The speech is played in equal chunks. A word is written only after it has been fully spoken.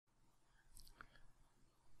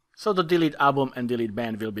So the delete album and delete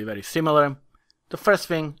band will be very similar. The first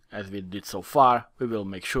thing, as we did so far, we will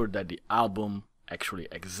make sure that the album actually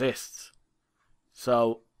exists.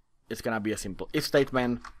 So it's gonna be a simple if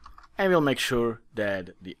statement, and we'll make sure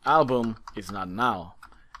that the album is not null.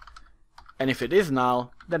 And if it is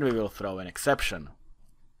null, then we will throw an exception.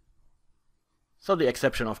 So the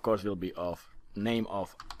exception, of course, will be of name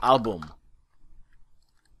of album.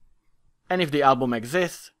 And if the album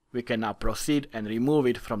exists, we can now proceed and remove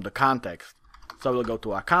it from the context. So we'll go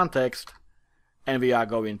to our context, and we are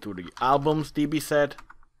going to the albums DB set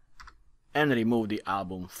and remove the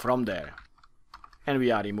album from there. And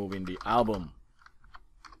we are removing the album.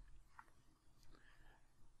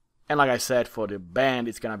 And like I said, for the band,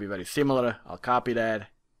 it's gonna be very similar. I'll copy that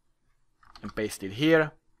and paste it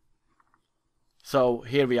here. So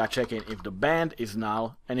here we are checking if the band is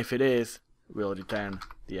null, and if it is, we'll return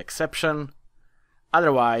the exception.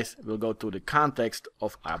 Otherwise, we'll go to the context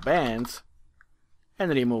of our bands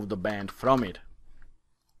and remove the band from it.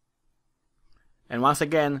 And once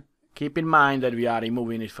again, keep in mind that we are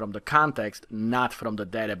removing it from the context, not from the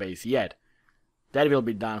database yet. That will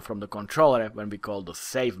be done from the controller when we call the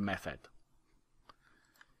save method.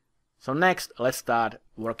 So next, let's start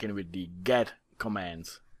working with the get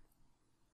commands.